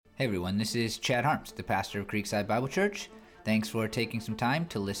Hey everyone, this is Chad Harms, the pastor of Creekside Bible Church. Thanks for taking some time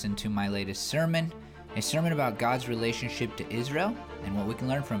to listen to my latest sermon, a sermon about God's relationship to Israel and what we can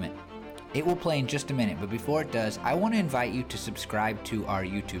learn from it. It will play in just a minute, but before it does, I want to invite you to subscribe to our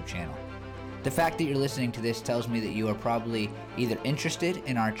YouTube channel. The fact that you're listening to this tells me that you are probably either interested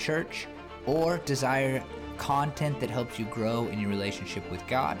in our church or desire content that helps you grow in your relationship with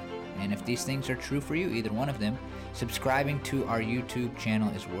God. And if these things are true for you, either one of them, subscribing to our YouTube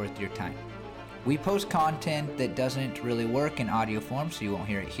channel is worth your time. We post content that doesn't really work in audio form, so you won't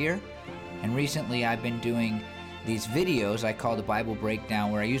hear it here. And recently I've been doing these videos I call the Bible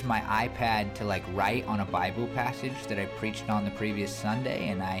Breakdown, where I use my iPad to write on a Bible passage that I preached on the previous Sunday,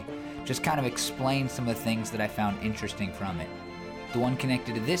 and I just kind of explain some of the things that I found interesting from it. The one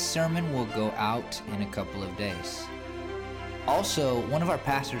connected to this sermon will go out in a couple of days. Also, one of our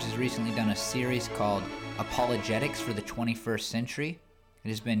pastors has recently done a series called Apologetics for the 21st Century. It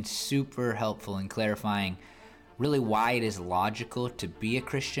has been super helpful in clarifying really why it is logical to be a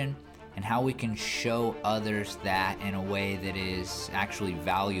Christian and how we can show others that in a way that is actually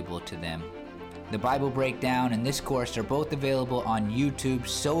valuable to them. The Bible Breakdown and this course are both available on YouTube,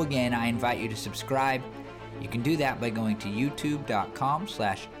 so again, I invite you to subscribe. You can do that by going to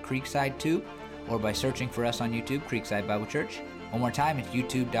youtube.com/Creekside2 or by searching for us on YouTube, Creekside Bible Church. One more time, it's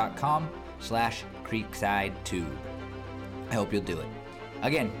youtube.com/CreeksideTube. I hope you'll do it.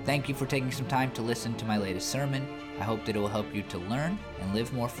 Again, thank you for taking some time to listen to my latest sermon. I hope that it will help you to learn and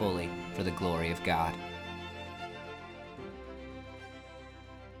live more fully for the glory of God.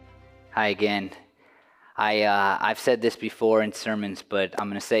 Hi again. I've said this before in sermons, but I'm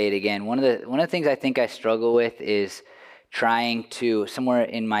going to say it again. One of the things I think I struggle with is trying to, somewhere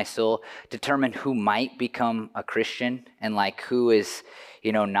in my soul, determine who might become a Christian and who is,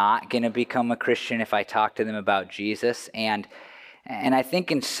 not going to become a Christian if I talk to them about Jesus. And I think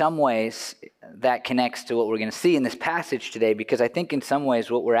in some ways that connects to what we're going to see in this passage today, because I think in some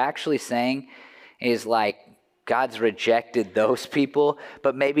ways what we're actually saying is God's rejected those people,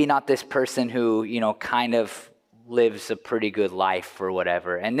 but maybe not this person who, kind of lives a pretty good life or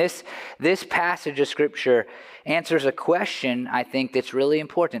whatever. And this passage of Scripture answers a question, I think, that's really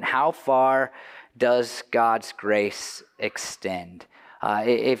important. How far does God's grace extend?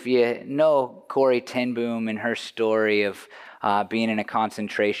 If you know Corrie ten Boom and her story of being in a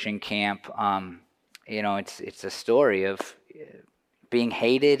concentration camp, it's a story of being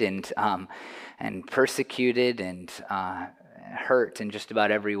hated and persecuted and hurt in just about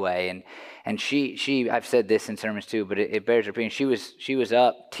every way. And she I've said this in sermons too, but it bears repeating. She was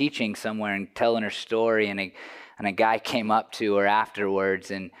up teaching somewhere and telling her story, and a guy came up to her afterwards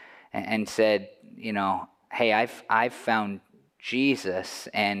and said, hey, I've found Jesus,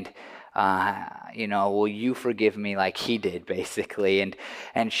 and will you forgive me like he did, basically.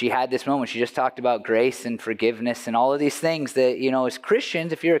 And she had this moment. She just talked about grace and forgiveness and all of these things that, as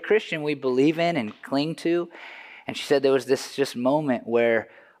Christians, if you're a Christian, we believe in and cling to. And she said there was this just moment where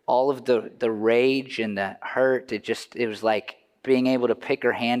all of the rage and the hurt, it was like being able to pick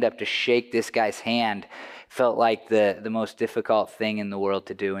her hand up to shake this guy's hand felt like the most difficult thing in the world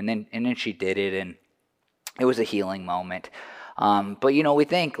to do. And then she did it, and it was a healing moment. But we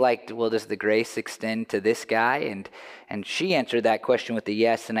think does the grace extend to this guy? And she answered that question with a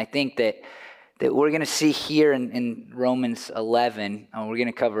yes. And I think that we're going to see here in Romans 11, we're going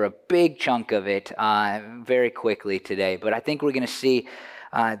to cover a big chunk of it very quickly today. But I think we're going to see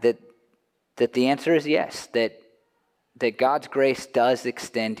that the answer is yes, that God's grace does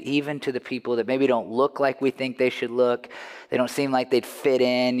extend even to the people that maybe don't look like we think they should look. They don't seem like they'd fit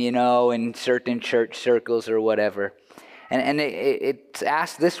in certain church circles or whatever. And it's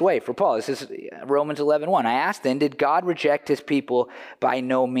asked this way for Paul. This is Romans 11:1. I asked then, did God reject his people? By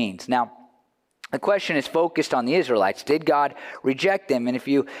no means. Now, the question is focused on the Israelites. Did God reject them? And if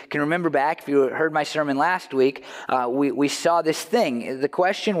you can remember back, if you heard my sermon last week, we saw this thing. The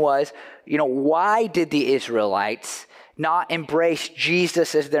question was, why did the Israelites not embrace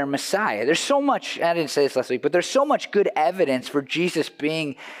Jesus as their Messiah? There's so much, I didn't say this last week, but there's so much good evidence for Jesus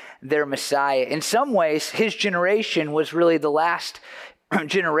being their Messiah. In some ways, his generation was really the last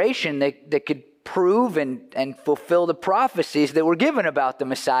generation that could prove and fulfill the prophecies that were given about the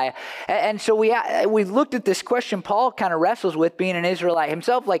Messiah. And so we looked at this question Paul kind of wrestles with, being an Israelite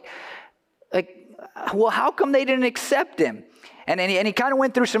himself, well, how come they didn't accept him? And he kind of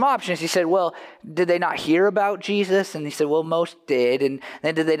went through some options. He said, well, did they not hear about Jesus? And he said, well, most did. And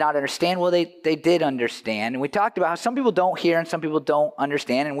then did they not understand? Well, they did understand. And we talked about how some people don't hear and some people don't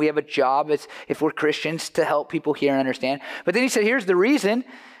understand. And we have a job, as if we're Christians, to help people hear and understand. But then he said, here's the reason.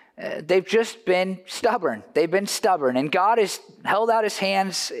 they've just been stubborn. They've been stubborn. And God has held out his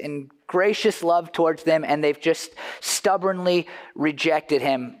hands in gracious love towards them, and they've just stubbornly rejected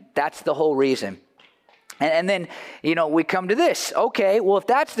him. That's the whole reason. And then, we come to this. Okay, well, if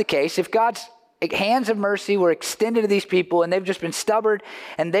that's the case, if God's hands of mercy were extended to these people and they've just been stubborn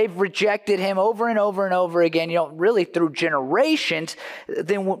and they've rejected him over and over and over again, really through generations,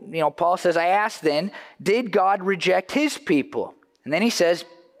 then, Paul says, I ask then, did God reject his people? And then he says,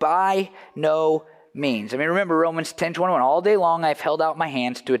 by no means. Remember Romans 10:21, all day long I've held out my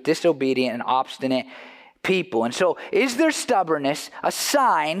hands to a disobedient and obstinate people. And so is their stubbornness a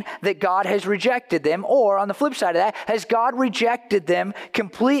sign that God has rejected them? Or on the flip side of that, has God rejected them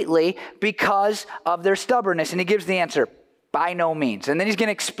completely because of their stubbornness? And he gives the answer, by no means. And then he's going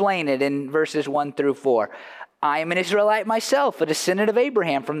to explain it in verses 1-4. I am an Israelite myself, a descendant of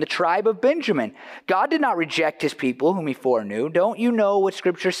Abraham from the tribe of Benjamin. God did not reject his people whom he foreknew. Don't you know what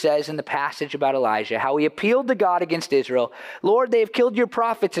Scripture says in the passage about Elijah, how he appealed to God against Israel? Lord, they have killed your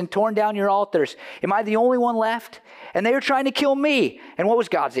prophets and torn down your altars. Am I the only one left? And they are trying to kill me. And what was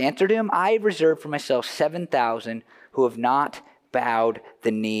God's answer to him? I have reserved for myself 7,000 who have not bowed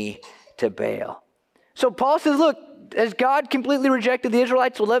the knee to Baal. So Paul says, look, has God completely rejected the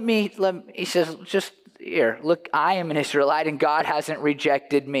Israelites? Well, he says, just here, look, I am an Israelite and God hasn't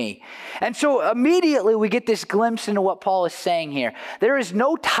rejected me. And so immediately we get this glimpse into what Paul is saying here. There is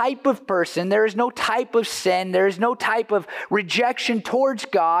no type of person, there is no type of sin, there is no type of rejection towards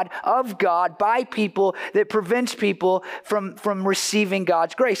God, of God, by people that prevents people from receiving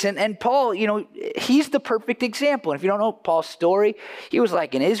God's grace. And Paul, he's the perfect example. And if you don't know Paul's story, he was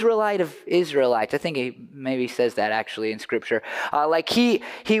like an Israelite of Israelites. I think he maybe says that actually in Scripture.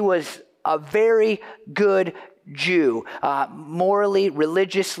 He was a very good Jew, morally,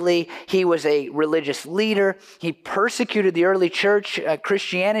 religiously. He was a religious leader. He persecuted the early church,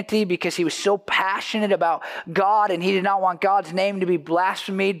 Christianity, because he was so passionate about God, and he did not want God's name to be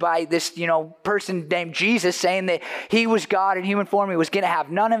blasphemed by this, person named Jesus, saying that he was God in human form. He was going to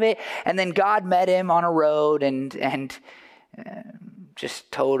have none of it. And then God met him on a road and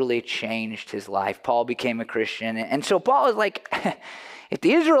just totally changed his life. Paul became a Christian. And so Paul is like, if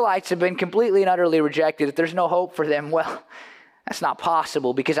the Israelites have been completely and utterly rejected, if there's no hope for them, well, that's not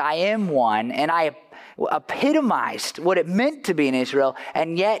possible, because I am one, and I epitomized what it meant to be in Israel,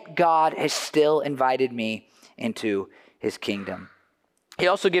 and yet God has still invited me into his kingdom. He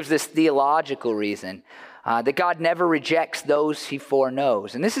also gives this theological reason that God never rejects those he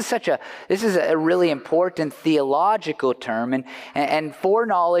foreknows. And this is a really important theological term. And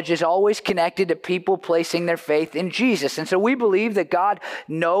foreknowledge is always connected to people placing their faith in Jesus. And so we believe that God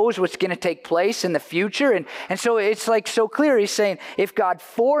knows what's going to take place in the future. And so it's like so clear. He's saying if God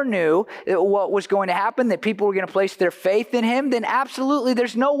foreknew what was going to happen, that people were going to place their faith in him, then absolutely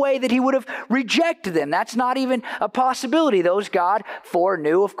there's no way that he would have rejected them. That's not even a possibility. Those God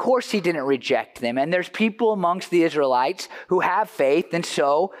foreknew, of course he didn't reject them. And there's people amongst the Israelites who have faith, and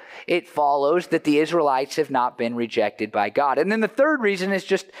so it follows that the Israelites have not been rejected by God. And then the third reason is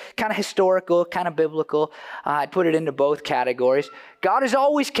just kind of historical, kind of biblical. I'd put it into both categories. God has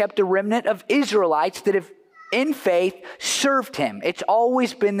always kept a remnant of Israelites that have in faith served him. It's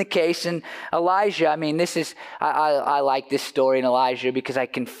always been the case. And Elijah, I like this story in Elijah because I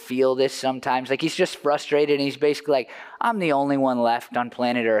can feel this sometimes. Like he's just frustrated and he's basically like, I'm the only one left on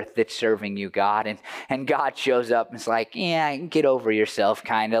planet Earth that's serving you, God. And God shows up and is like, yeah, get over yourself,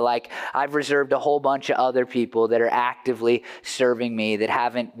 kind of. Like I've reserved a whole bunch of other people that are actively serving me that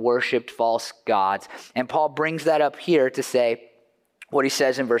haven't worshiped false gods. And Paul brings that up here to say what he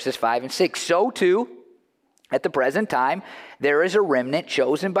says in verses 5 and 6. So too, at the present time, there is a remnant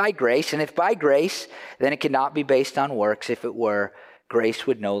chosen by grace, and if by grace, then it cannot be based on works. If it were, grace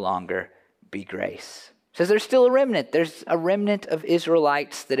would no longer be grace. It says there's still a remnant. There's a remnant of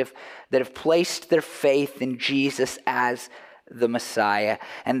Israelites that have placed their faith in Jesus as the Messiah,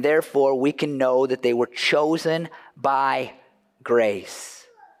 and therefore we can know that they were chosen by grace.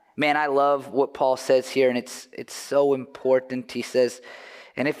 Man, I love what Paul says here, and it's so important. He says,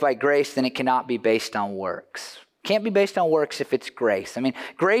 and if by grace, then it cannot be based on works. Can't be based on works if it's grace.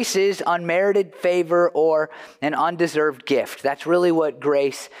 Grace is unmerited favor or an undeserved gift. That's really what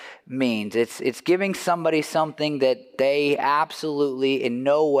grace means. It's giving somebody something that they absolutely in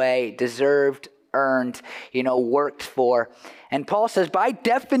no way deserved, earned, worked for. And Paul says, by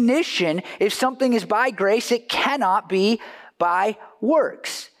definition, if something is by grace, it cannot be by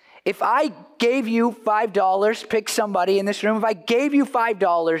works. If I gave you $5, pick somebody in this room, if I gave you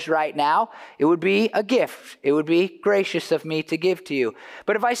 $5 right now, it would be a gift. It would be gracious of me to give to you.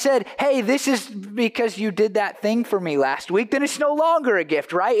 But if I said, hey, this is because you did that thing for me last week, then it's no longer a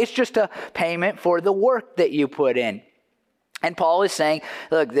gift, right? It's just a payment for the work that you put in. And Paul is saying,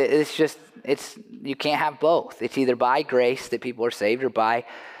 look, you can't have both. It's either by grace that people are saved or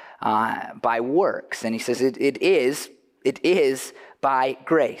by works. And he says it is by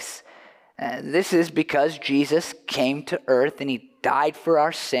grace. This is because Jesus came to earth and he died for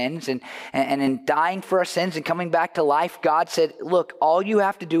our sins. And in dying for our sins and coming back to life, God said, look, all you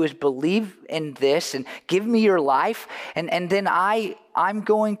have to do is believe in this and give me your life. And then I'm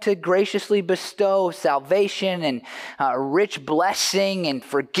going to graciously bestow salvation and rich blessing and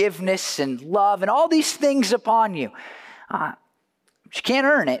forgiveness and love and all these things upon you. But you can't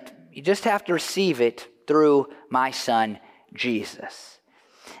earn it. You just have to receive it through my son, Jesus.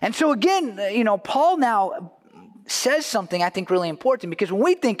 And so again, Paul now says something I think really important, because when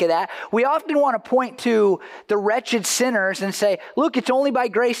we think of that, we often want to point to the wretched sinners and say, look, it's only by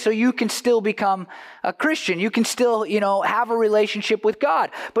grace, so you can still become a Christian. You can still, have a relationship with God.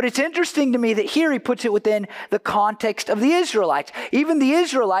 But it's interesting to me that here he puts it within the context of the Israelites. Even the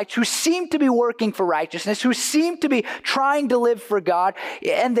Israelites who seem to be working for righteousness, who seem to be trying to live for God,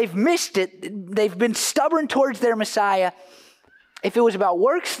 and they've missed it. They've been stubborn towards their Messiah. If it was about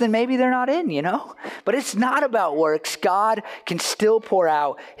works, then maybe they're not in, But it's not about works. God can still pour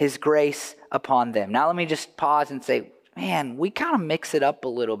out his grace upon them. Now let me just pause and say, man, we kind of mix it up a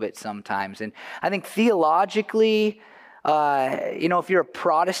little bit sometimes. And I think theologically, if you're a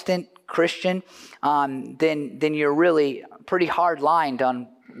Protestant Christian, then you're really pretty hard-lined on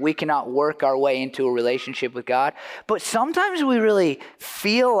we cannot work our way into a relationship with God. But sometimes we really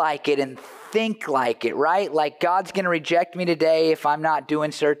feel like it and think like it, right? Like God's going to reject me today if I'm not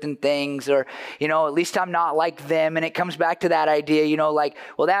doing certain things, or, at least I'm not like them. And it comes back to that idea,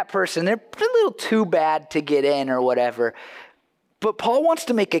 well, that person, they're a little too bad to get in or whatever. But Paul wants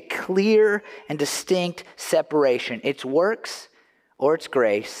to make a clear and distinct separation. It's works or it's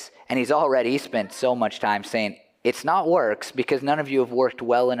grace. And he's spent so much time saying, it's not works because none of you have worked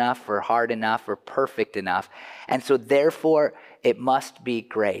well enough or hard enough or perfect enough. And so therefore it must be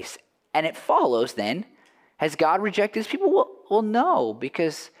grace. And it follows then, has God rejected his people? Well, no,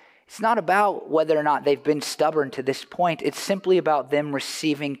 because it's not about whether or not they've been stubborn to this point. It's simply about them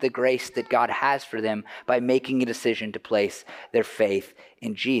receiving the grace that God has for them by making a decision to place their faith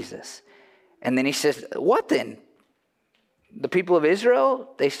in Jesus. And then he says, what then? The people of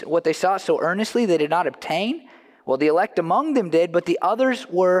Israel, what they sought so earnestly, they did not obtain. Well, the elect among them did, but the others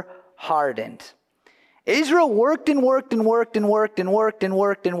were hardened. Israel worked and worked and worked and worked and worked and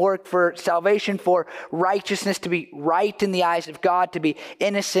worked and worked for salvation, for righteousness, to be right in the eyes of God, to be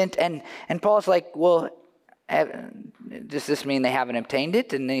innocent. And Paul's like, well, does this mean they haven't obtained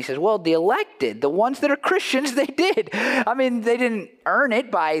it? And then he says, well, the elected, the ones that are Christians, they did. I mean, they didn't earn it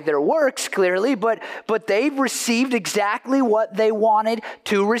by their works, clearly, but they've received exactly what they wanted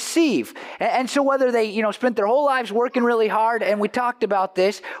to receive. And so whether they, spent their whole lives working really hard, and we talked about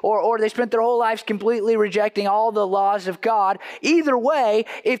this, or they spent their whole lives completely rejecting all the laws of God, either way,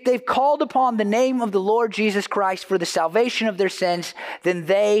 if they've called upon the name of the Lord Jesus Christ for the salvation of their sins, then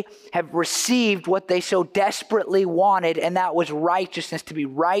they have received what they so desperately wanted, and that was righteousness, to be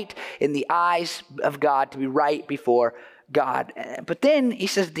right in the eyes of God, to be right before God. But then he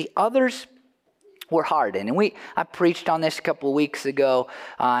says the others were hardened. And I preached on this a couple of weeks ago.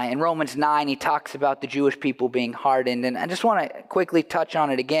 In Romans 9, he talks about the Jewish people being hardened. And I just want to quickly touch on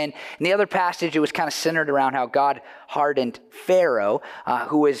it again. In the other passage, it was kind of centered around how God hardened Pharaoh,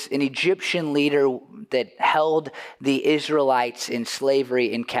 who was an Egyptian leader that held the Israelites in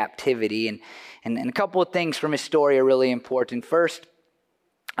slavery, in captivity. And a couple of things from his story are really important. First,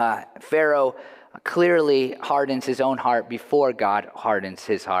 Pharaoh clearly hardens his own heart before God hardens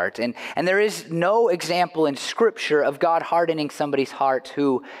his heart. And there is no example in Scripture of God hardening somebody's heart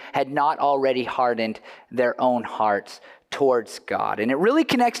who had not already hardened their own hearts towards God. And it really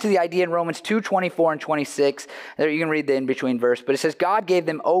connects to the idea in Romans 2, 24 and 26. There you can read the in-between verse. But it says, God gave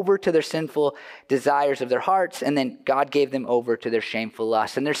them over to their sinful desires of their hearts, and then God gave them over to their shameful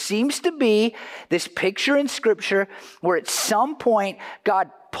lusts. And there seems to be this picture in Scripture where at some point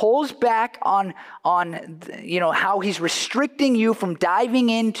God pulls back on how he's restricting you from diving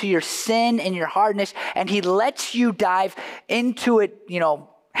into your sin and your hardness, and he lets you dive into it,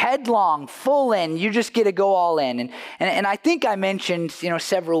 headlong, full in. You just get to go all in. And I think I mentioned,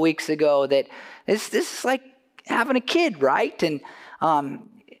 several weeks ago that this is like having a kid, right? And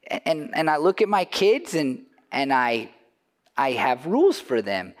I look at my kids and I I have rules for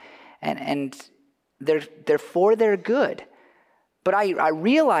them, and they're for their good. But I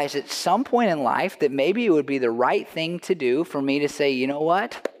realize at some point in life that maybe it would be the right thing to do for me to say, you know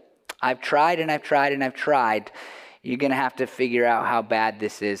what? I've tried and I've tried and I've tried. You're going to have to figure out how bad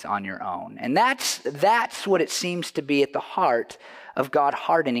this is on your own. And that's what it seems to be at the heart of God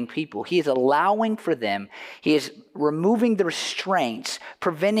hardening people. He is allowing for them. He is removing the restraints,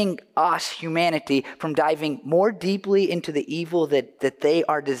 preventing us, humanity, from diving more deeply into the evil that they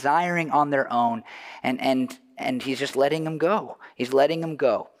are desiring on their own. And he's just letting them go. He's letting them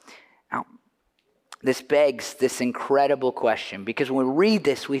go. Now, this begs this incredible question, because when we read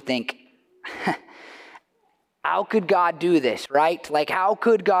this, we think, how could God do this, right? Like, how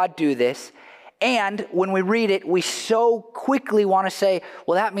could God do this? And when we read it, we so quickly want to say,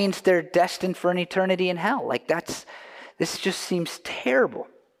 well, that means they're destined for an eternity in hell. Like, this just seems terrible.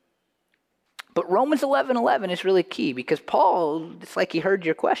 But Romans 11:11 is really key, because Paul, it's like he heard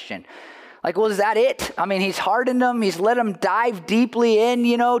your question. Like, well, is that it? I mean, he's hardened them. He's let them dive deeply in,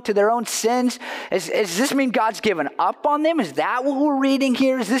 to their own sins. Does this mean God's given up on them? Is that what we're reading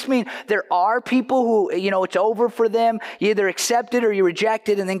here? Does this mean there are people who, it's over for them? You either accept it or you reject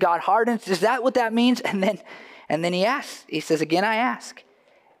it, and then God hardens. Is that what that means? And then he asks. He says, again, I ask,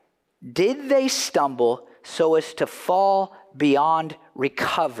 did they stumble so as to fall beyond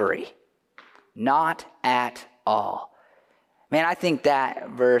recovery? Not at all. Man, I think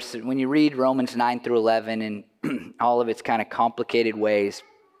that verse, when you read Romans 9 through 11 in all of its kind of complicated ways,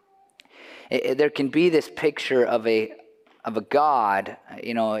 there can be this picture of a God,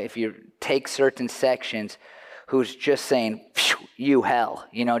 if you take certain sections, who's just saying, you hell,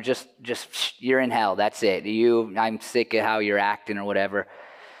 just you're in hell, that's it. I'm sick of how you're acting or whatever.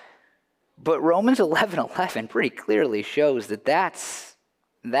 But Romans 11:11 pretty clearly shows that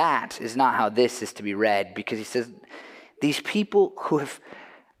is not how this is to be read, because he says, these people who have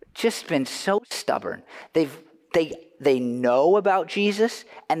just been so stubborn, they know about Jesus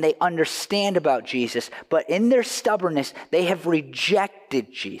and they understand about Jesus, but in their stubbornness, they have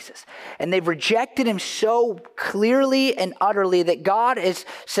rejected Jesus. And they've rejected him so clearly and utterly that God has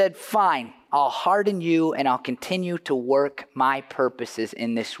said, fine, I'll harden you and I'll continue to work my purposes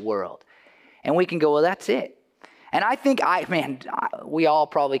in this world. And we can go, well, that's it. And I think, we all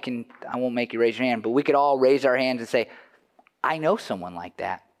probably can, I won't make you raise your hand, but we could all raise our hands and say, I know someone like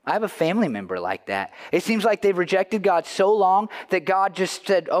that. I have a family member like that. It seems like they've rejected God so long that God just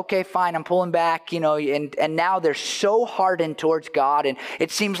said, okay, fine, I'm pulling back, and now they're so hardened towards God, and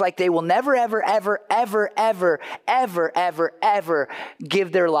it seems like they will never, ever, ever, ever, ever, ever, ever, ever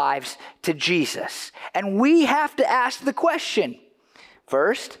give their lives to Jesus. And we have to ask the question,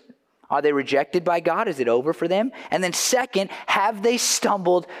 first, are they rejected by God? Is it over for them? And then second, have they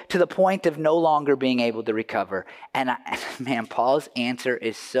stumbled to the point of no longer being able to recover? And Paul's answer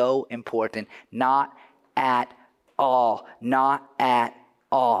is so important. Not at all. Not at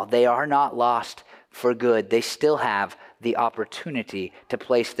all. They are not lost for good. They still have the opportunity to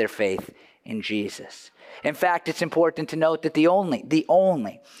place their faith in Jesus. In fact, it's important to note that the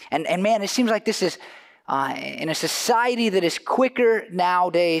only, and it seems like this is, in a society that is quicker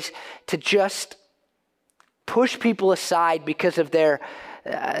nowadays to just push people aside because of their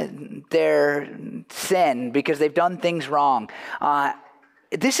sin, because they've done things wrong.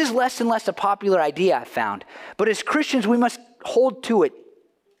 This is less and less a popular idea, I've found. But as Christians, we must hold to it.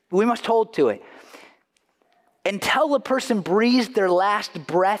 We must hold to it. Until a person breathes their last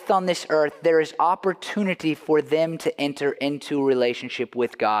breath on this earth, there is opportunity for them to enter into a relationship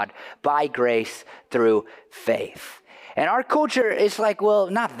with God by grace through faith. And our culture is like,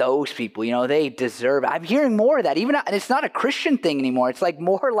 well, not those people, they deserve it. I'm hearing more of that. Even it's not a Christian thing anymore. It's like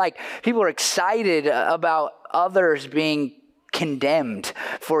more like people are excited about others being condemned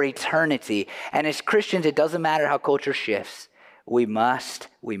for eternity. And as Christians, it doesn't matter how culture shifts. We must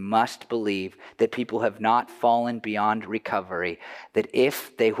believe that people have not fallen beyond recovery, that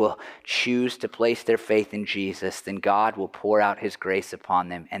if they will choose to place their faith in Jesus, then God will pour out his grace upon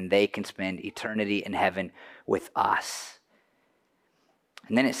them and they can spend eternity in heaven with us.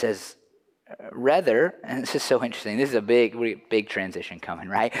 And then it says, rather, and this is so interesting, this is a big transition coming,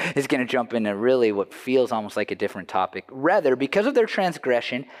 right? It's going to jump into really what feels almost like a different topic. Rather, because of their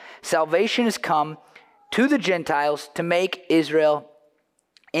transgression, salvation has come to the Gentiles to make Israel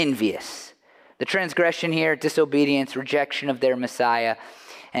envious. The transgression here, disobedience, rejection of their Messiah.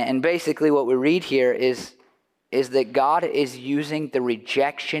 And basically what we read here is that God is using the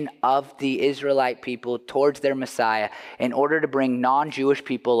rejection of the Israelite people towards their Messiah in order to bring non-Jewish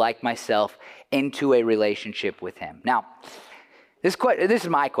people like myself into a relationship with him. Now, this is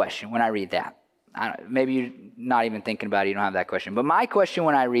my question when I read that. maybe you're not even thinking about it, you don't have that question. But my question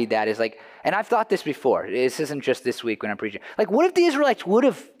when I read that is like, and I've thought this before, this isn't just this week when I'm preaching, like what if the Israelites would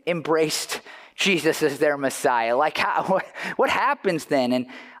have embraced Jesus as their Messiah? Like what happens then? And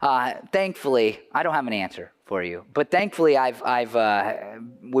thankfully, I don't have an answer for you, but thankfully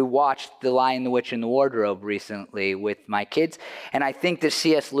we watched The Lion, the Witch, and the Wardrobe recently with my kids, and I think that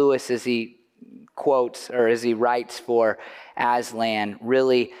C.S. Lewis, as he quotes or as he writes for Aslan,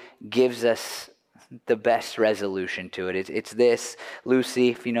 really gives us the best resolution to it. It's this: Lucy,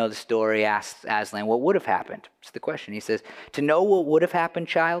 if you know the story, asks Aslan, what would have happened? It's the question. He says, to know what would have happened,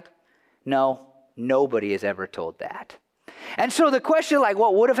 child? No, nobody has ever told that. And so the question, like,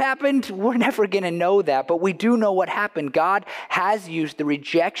 what would have happened? We're never going to know that, but we do know what happened. God has used the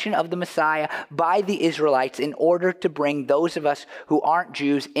rejection of the Messiah by the Israelites in order to bring those of us who aren't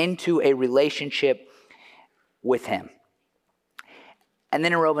Jews into a relationship with him. And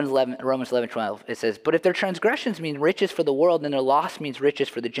then in Romans 11:12, it says, but if their transgressions mean riches for the world and their loss means riches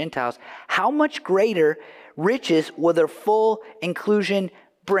for the Gentiles, how much greater riches will their full inclusion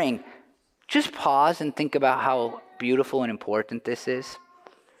bring? Just pause and think about how beautiful and important this is.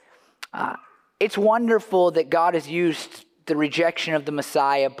 It's wonderful that God has used the rejection of the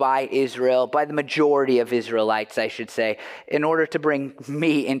Messiah by Israel, by the majority of Israelites, I should say, in order to bring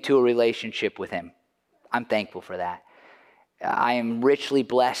me into a relationship with him. I'm thankful for that. I am richly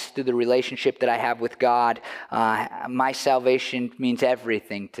blessed through the relationship that I have with God. My salvation means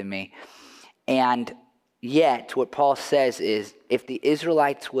everything to me. And yet, what Paul says is, if the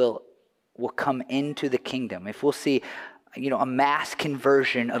Israelites will come into the kingdom, if we'll see, a mass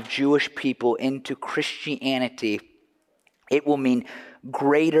conversion of Jewish people into Christianity, it will mean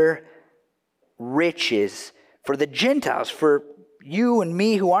greater riches for the Gentiles, for you and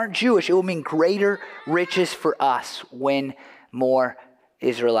me who aren't Jewish. It will mean greater riches for us when more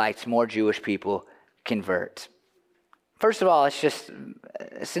Israelites, more Jewish people convert. First of all,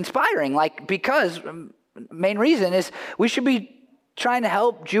 it's inspiring, because main reason is we should be trying to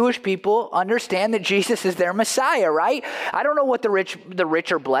help Jewish people understand that Jesus is their Messiah, right? I don't know what the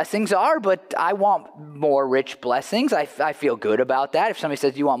richer blessings are, but I want more rich blessings. I feel good about that. If somebody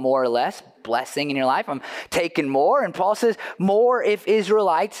says, you want more or less blessing in your life, I'm taking more. And Paul says, more if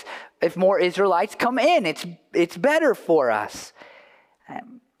more Israelites come in, it's better for us.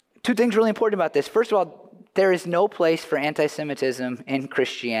 Two things really important about this. First of all, there is no place for anti-Semitism in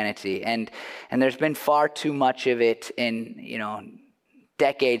Christianity, and there's been far too much of it in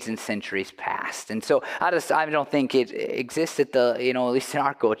decades and centuries past. And so I don't think it exists at the, at least in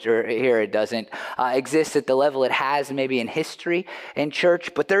our culture here, it doesn't exist at the level it has maybe in history in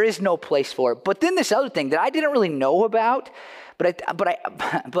church, but there is no place for it. But then this other thing that I didn't really know about, but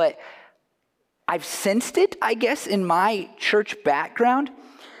I've sensed it, I guess, in my church background.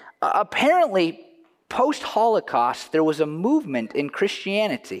 Apparently, post-Holocaust, there was a movement in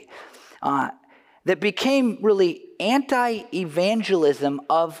Christianity that became really anti-evangelism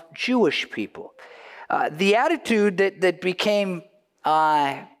of Jewish people. The attitude that became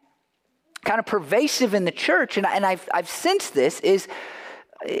kind of pervasive in the church, and I've sensed this, is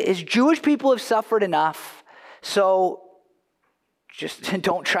Jewish people have suffered enough, so just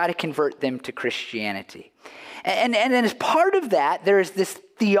don't try to convert them to Christianity. And as part of that, there's this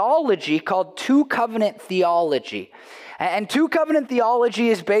theology called two covenant theology. And two covenant theology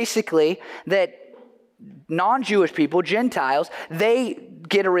is basically that non-Jewish people, Gentiles, they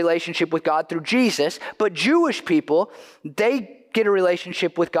get a relationship with God through Jesus, but Jewish people, they get a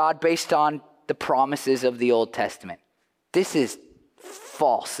relationship with God based on the promises of the Old Testament. This is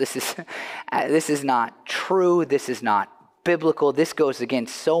false. This is not true. This is not biblical. This goes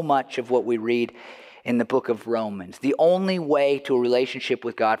against so much of what we read in the book of Romans. The only way to a relationship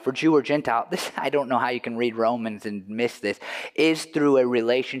with God for Jew or Gentile, I don't know how you can read Romans and miss this, is through a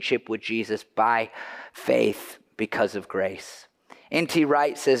relationship with Jesus by faith because of grace. N.T.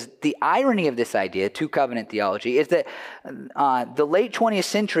 Wright says, the irony of this idea, two covenant theology, is that the late 20th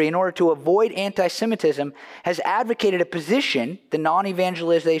century, in order to avoid anti-Semitism, has advocated a position, the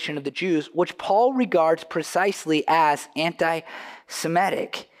non-evangelization of the Jews, which Paul regards precisely as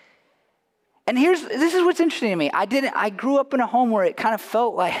anti-Semitic. And this is what's interesting to me. I grew up in a home where it kind of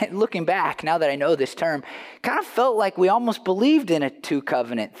felt like, looking back, now that I know this term, kind of felt like we almost believed in a two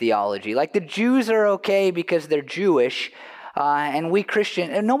covenant theology. Like the Jews are okay because they're Jewish, and we Christian,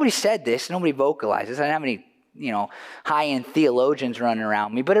 and nobody said this, nobody vocalized this. I didn't have any, high-end theologians running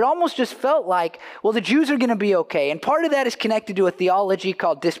around me, but it almost just felt like, well, the Jews are going to be okay. And part of that is connected to a theology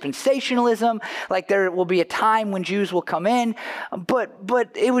called dispensationalism, like there will be a time when Jews will come in, but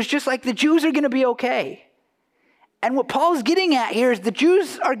it was just like the Jews are going to be okay. And what Paul's getting at here is the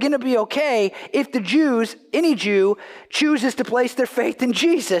Jews are going to be okay if the Jews, any Jew, chooses to place their faith in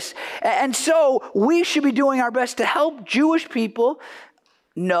Jesus. And so we should be doing our best to help Jewish people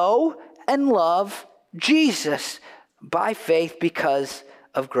know and love Jesus by faith because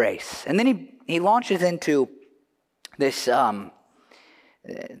of grace. And then he launches into this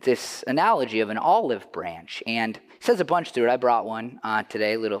analogy of an olive branch, and it says a bunch through it. I brought one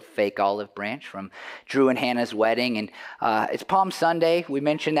today, a little fake olive branch from Drew and Hannah's wedding, and it's Palm Sunday. We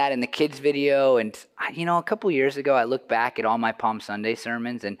mentioned that in the kids video, and a couple years ago, I looked back at all my Palm Sunday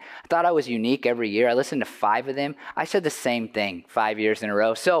sermons, and I thought I was unique every year. I listened to 5 of them. I said the same thing 5 years in a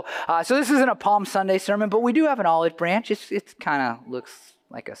row. So this isn't a Palm Sunday sermon, but we do have an olive branch. It kind of looks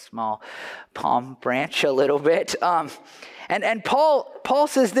like a small palm branch a little bit. And Paul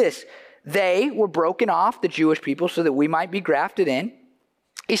says this: they were broken off, the Jewish people, so that we might be grafted in.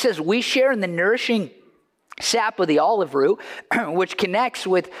 He says we share in the nourishing sap of the olive root, which connects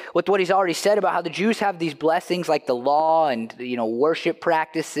with what he's already said about how the Jews have these blessings like the law and worship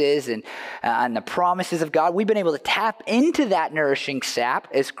practices and the promises of God. We've been able to tap into that nourishing sap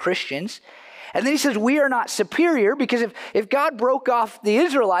as Christians. And then he says we are not superior, because if God broke off the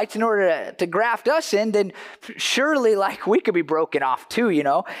Israelites in order to graft us in, then surely we could be broken off too,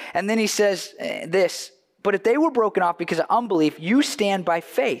 And then he says this: but if they were broken off because of unbelief, you stand by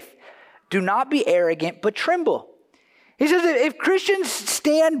faith. Do not be arrogant, but tremble. He says that if Christians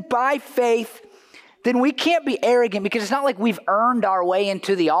stand by faith, then we can't be arrogant, because it's not like we've earned our way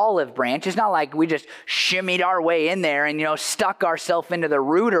into the olive branch. It's not like we just shimmied our way in there and, stuck ourselves into the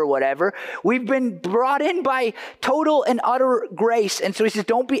root or whatever. We've been brought in by total and utter grace. And so he says,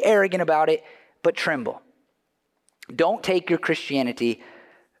 don't be arrogant about it, but tremble. Don't take your Christianity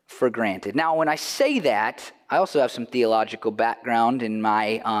for granted. Now, when I say that, I also have some theological background in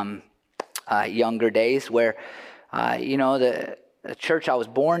my younger days where, the church I was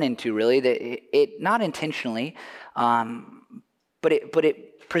born into, really, it not intentionally, but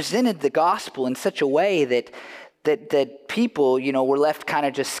it presented the gospel in such a way that people, were left kind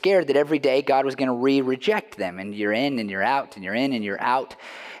of just scared that every day God was going to reject them, and you're in and you're out, and you're in and you're out,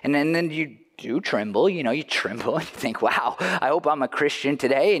 and then you do tremble, you tremble and you think, wow, I hope I'm a Christian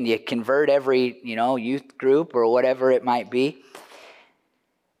today, and you convert every, youth group or whatever it might be.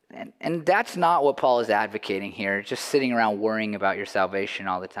 And that's not what Paul is advocating here, just sitting around worrying about your salvation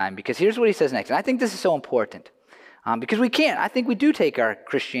all the time. Because here's what he says next. And I think this is so important. Because I think we do take our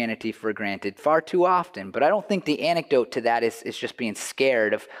Christianity for granted far too often. But I don't think the antidote to that is just being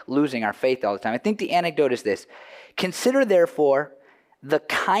scared of losing our faith all the time. I think the antidote is this: consider, therefore, the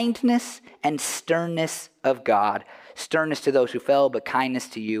kindness and sternness of God. Sternness to those who fell, but kindness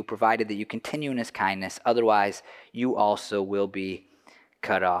to you, provided that you continue in his kindness. Otherwise, you also will be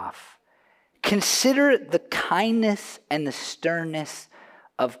cut off. Consider the kindness and the sternness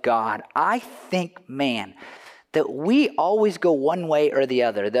of God. I think, that we always go one way or the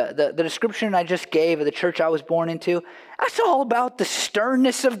other. The description I just gave of the church I was born into, that's all about the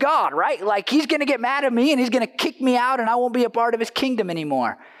sternness of God, right? Like he's going to get mad at me and he's going to kick me out and I won't be a part of his kingdom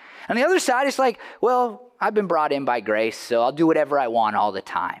anymore. On the other side, it's like, well, I've been brought in by grace, so I'll do whatever I want all the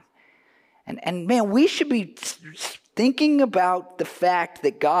time. And we should be thinking about the fact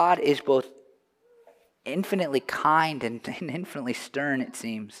that God is both infinitely kind and infinitely stern, it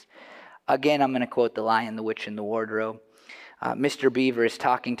seems. Again, I'm going to quote The Lion, the Witch, and the Wardrobe. Mr. Beaver is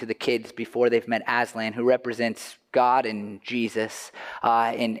talking to the kids before they've met Aslan, who represents God and Jesus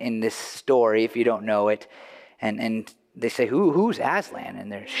in this story, if you don't know it. And they say, who's Aslan? And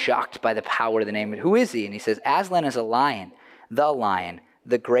they're shocked by the power of the name. Who is he? And he says, Aslan is a lion,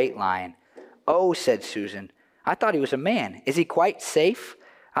 the great lion. Oh, said Susan, I thought he was a man. Is he quite safe?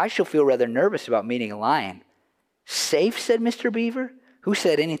 I shall feel rather nervous about meeting a lion. Safe, said Mr. Beaver. Who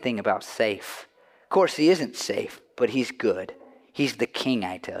said anything about safe? Of course, he isn't safe, but he's good. He's the king,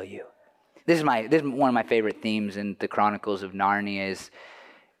 I tell you. This is one of my favorite themes in the Chronicles of Narnia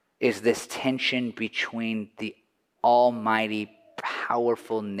is this tension between the almighty,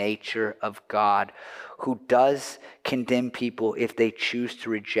 powerful nature of God, who does condemn people if they choose to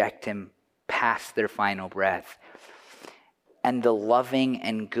reject him past their final breath, and the loving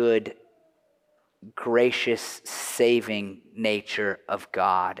and good, gracious, saving nature of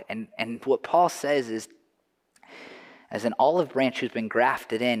God. And what Paul says is, as an olive branch who's been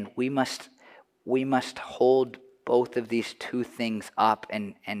grafted in, we must hold both of these two things up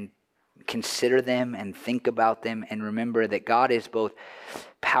and consider them and think about them and remember that God is both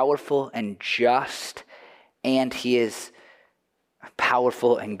powerful and just, and he is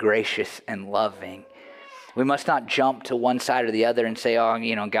powerful and gracious and loving. We must not jump to one side or the other and say,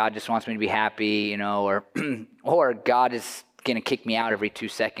 oh, God just wants me to be happy, or or God is going to kick me out every 2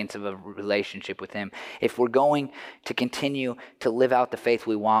 seconds of a relationship with him. If we're going to continue to live out the faith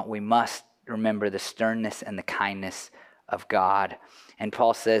we want, we must remember the sternness and the kindness of God. And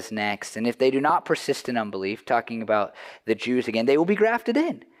Paul says next, and if they do not persist in unbelief, talking about the Jews again, they will be grafted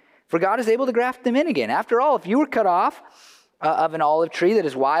in. For God is able to graft them in again. After all, if you were cut off of an olive tree that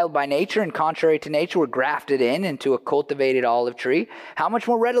is wild by nature and contrary to nature, were grafted into a cultivated olive tree, how much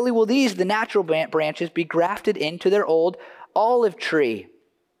more readily will these, the natural branches, be grafted into their old olive tree?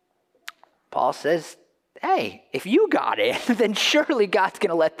 Paul says, hey, if you got in, then surely God's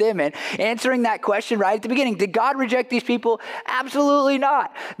going to let them in. Answering that question right at the beginning, did God reject these people? Absolutely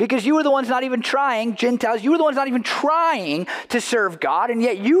not. Because you were the ones not even trying, Gentiles, you were the ones not even trying to serve God, and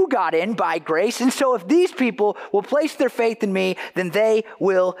yet you got in by grace. And so if these people will place their faith in me, then they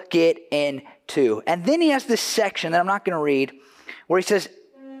will get in too. And then he has this section that I'm not going to read, where he says,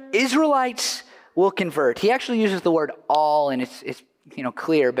 Israelites will convert. He actually uses the word all, and it's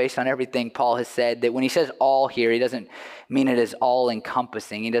clear based on everything Paul has said that when he says all here, he doesn't mean it as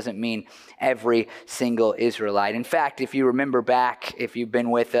all-encompassing. He doesn't mean every single Israelite. In fact, if you remember back, if you've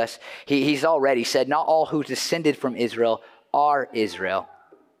been with us, he's already said not all who descended from Israel are Israel.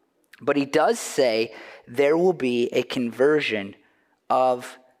 But he does say there will be a conversion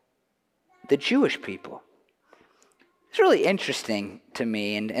of the Jewish people. It's really interesting to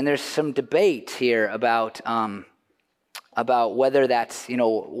me, and there's some debate here about whether that's,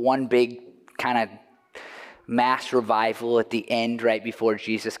 one big kind of mass revival at the end right before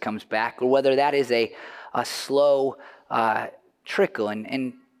Jesus comes back, or whether that is a slow trickle.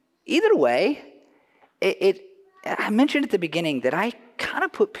 And either way, I mentioned at the beginning that I kind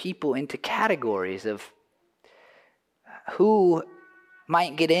of put people into categories of who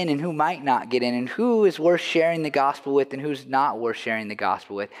might get in and who might not get in, and who is worth sharing the gospel with and who's not worth sharing the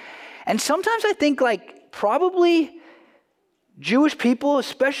gospel with. And sometimes I think probably Jewish people,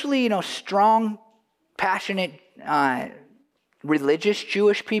 especially, strong, passionate, religious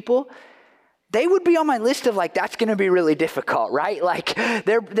Jewish people, they would be on my list of that's going to be really difficult, right?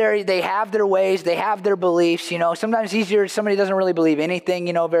 They have their ways, they have their beliefs, sometimes easier if somebody doesn't really believe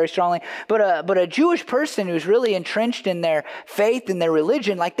anything, very strongly. But a Jewish person who's really entrenched in their faith and their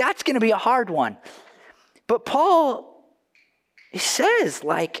religion, that's going to be a hard one. But Paul, he says,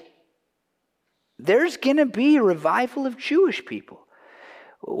 there's going to be a revival of Jewish people.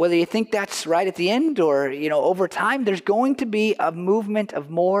 Whether you think that's right at the end or, over time, there's going to be a movement of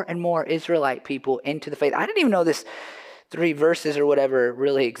more and more Israelite people into the faith. I didn't even know this 3 verses or whatever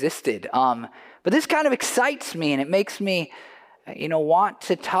really existed. But this kind of excites me, and it makes me, want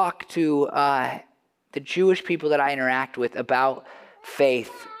to talk to the Jewish people that I interact with about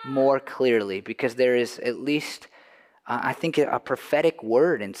faith more clearly, because there is at least I think a prophetic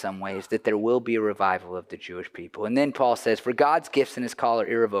word in some ways that there will be a revival of the Jewish people. And then Paul says, for God's gifts and his call are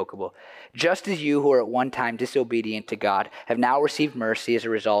irrevocable. Just as you who are at one time disobedient to God have now received mercy as a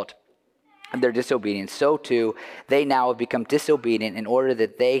result of their disobedience, so too they now have become disobedient in order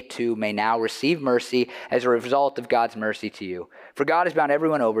that they too may now receive mercy as a result of God's mercy to you. For God has bound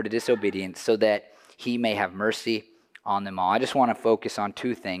everyone over to disobedience so that he may have mercy on them all. I just want to focus on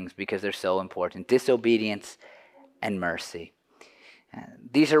 2 things because they're so important: disobedience and mercy.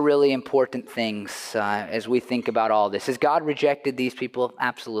 These are really important things as we think about all this. Has God rejected these people?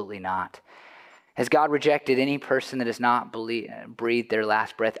 Absolutely not. Has God rejected any person that has not breathed their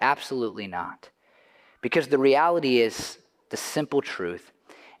last breath? Absolutely not. Because the reality is, the simple truth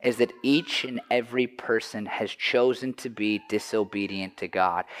is that each and every person has chosen to be disobedient to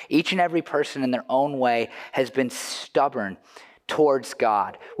God. Each and every person in their own way has been stubborn towards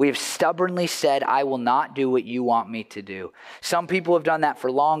God. We have stubbornly said, I will not do what you want me to do. Some people have done that for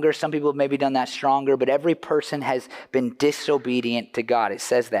longer. Some people have maybe done that stronger, but every person has been disobedient to God. It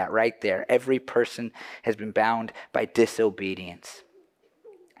says that right there. Every person has been bound by disobedience.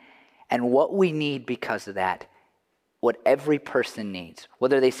 And what we need because of that, what every person needs,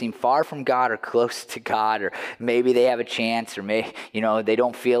 whether they seem far from God or close to God, or maybe they have a chance, or maybe, they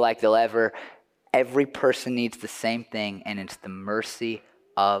don't feel like they'll ever. Every person needs the same thing, and it's the mercy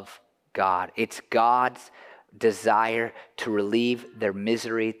of God. It's God's desire to relieve their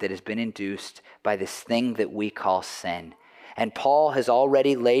misery that has been induced by this thing that we call sin. And Paul has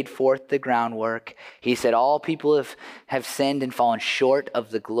already laid forth the groundwork. He said all people have sinned and fallen short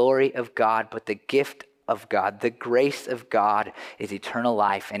of the glory of God, but the gift of God, the grace of God is eternal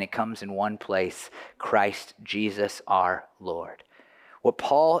life, and it comes in one place: Christ Jesus our Lord. What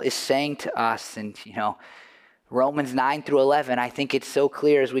Paul is saying to us, and Romans 9 through 11, I think it's so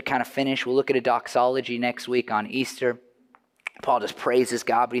clear as we kind of finish. We'll look at a doxology next week on Easter. Paul just praises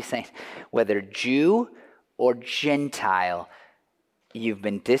God, but he's saying, whether Jew or Gentile, you've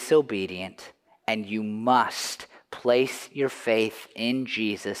been disobedient, and you must place your faith in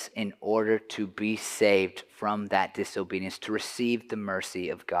Jesus in order to be saved from that disobedience, to receive the mercy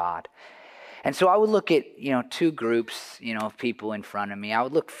of God. And so I would look at, two groups, of people in front of me. I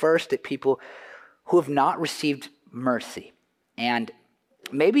would look first at people who have not received mercy. And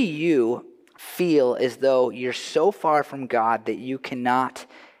maybe you feel as though you're so far from God that you cannot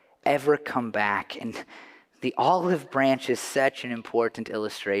ever come back. And the olive branch is such an important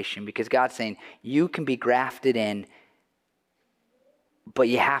illustration because God's saying you can be grafted in, but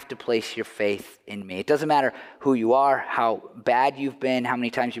you have to place your faith in me. It doesn't matter who you are, how bad you've been, how many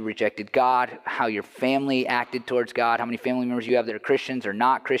times you rejected God, how your family acted towards God, how many family members you have that are Christians or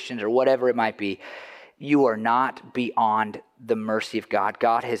not Christians or whatever it might be. You are not beyond the mercy of God.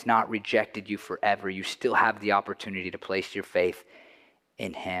 God has not rejected you forever. You still have the opportunity to place your faith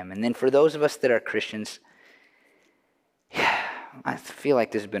in him. And then for those of us that are Christians, I feel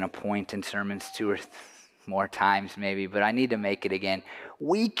like there's been a point in sermons 2 or more times maybe, but I need to make it again.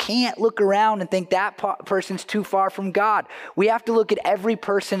 We can't look around and think that person's too far from God. We have to look at every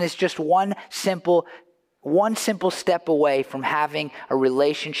person as just one simple step away from having a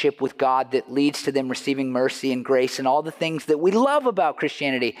relationship with God that leads to them receiving mercy and grace and all the things that we love about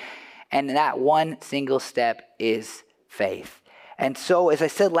Christianity. And that one single step is faith. And so, as I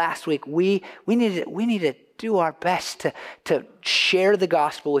said last week, we need to do our best to share the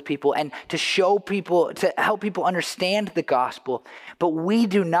gospel with people and to show people, to help people understand the gospel. But we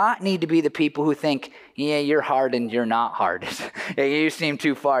do not need to be the people who think, yeah, you're hard and you're not hard. You seem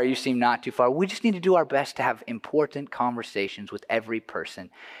too far, you seem not too far. We just need to do our best to have important conversations with every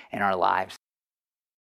person in our lives.